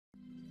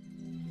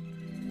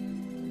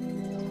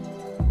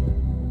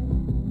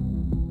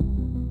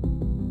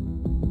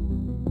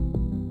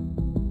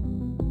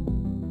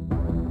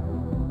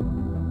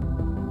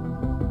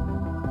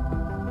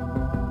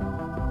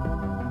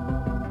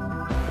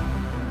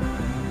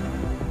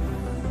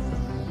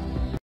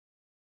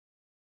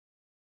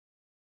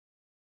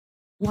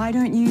Why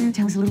don't you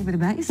tell us a little bit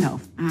about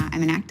yourself?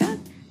 I'm an actor,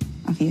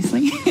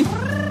 obviously.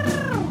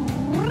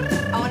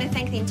 I want to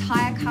thank the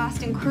entire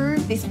cast and crew.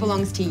 This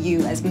belongs to you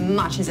as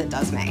much as it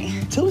does me.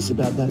 Tell us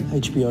about that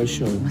HBO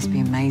show. It must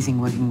be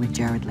amazing working with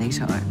Jared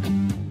Leto.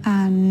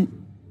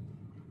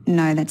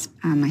 No, that's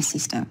my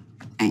sister,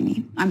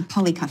 Amy. I'm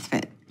Polly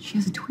Cuthbert. She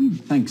has a twin.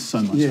 Thanks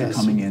so much for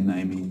coming in,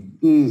 Amy.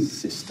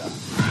 Sister.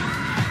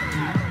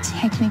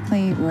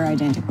 Technically, we're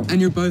identical.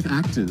 And you're both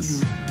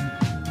actors.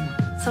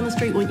 Summer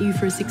Street want you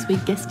for a 6-week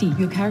guestie.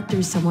 Your character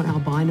is somewhat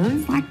albino.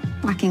 It's like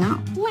blacking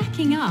up.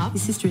 Blacking up? Your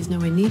sister is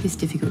nowhere near this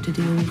difficult to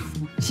deal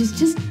with. She's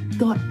just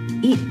got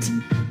it.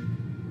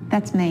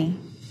 That's me.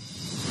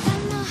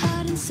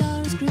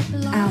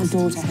 Our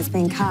daughter has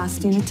been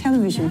cast in a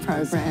television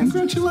program.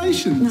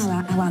 Congratulations. No,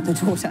 our other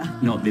daughter.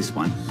 Not this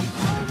one.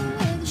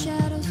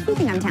 You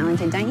think I'm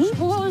talented, don't you?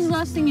 Well, what was the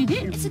last thing you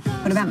did?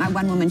 What about my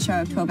one-woman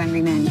show of 12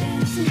 Angry Men?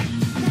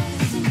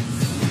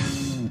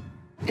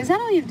 Is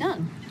that all you've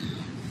done?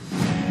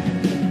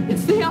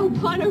 It's the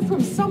albino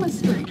from Summer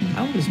Street.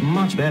 That was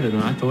much better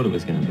than I thought it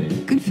was going to be.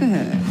 Good for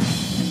her.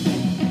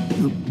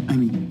 Look,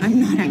 Amy.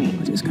 I'm not Amy.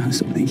 I just can't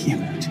stop thinking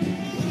about you.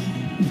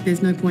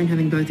 There's no point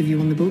having both of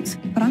you on the books.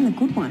 But I'm the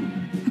good one.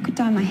 I could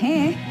dye my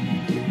hair.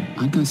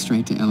 I'd go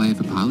straight to LA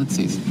for pilot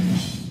season.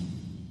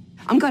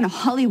 I'm going to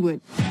Hollywood.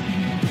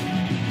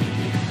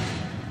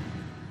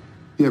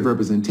 You have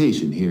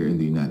representation here in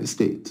the United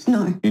States?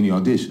 No. Any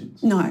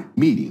auditions? No.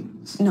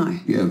 Meetings? No.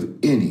 You have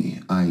any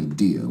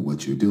idea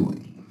what you're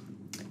doing?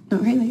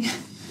 Not really.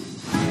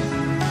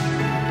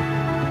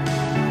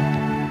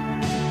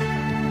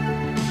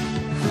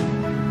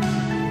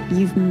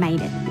 You've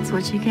made it. It's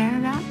what you care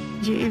about.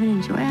 Do you even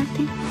enjoy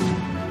acting?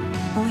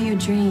 Follow your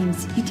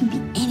dreams. You can be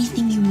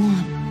anything you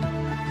want.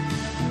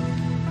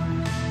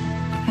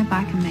 I hope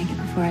I can make it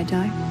before I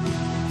die.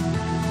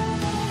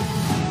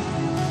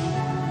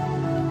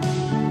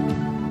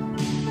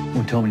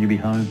 What time will you be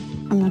home?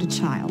 I'm not a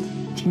child.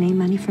 Do you need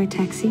money for a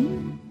taxi?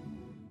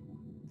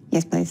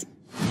 Yes, please.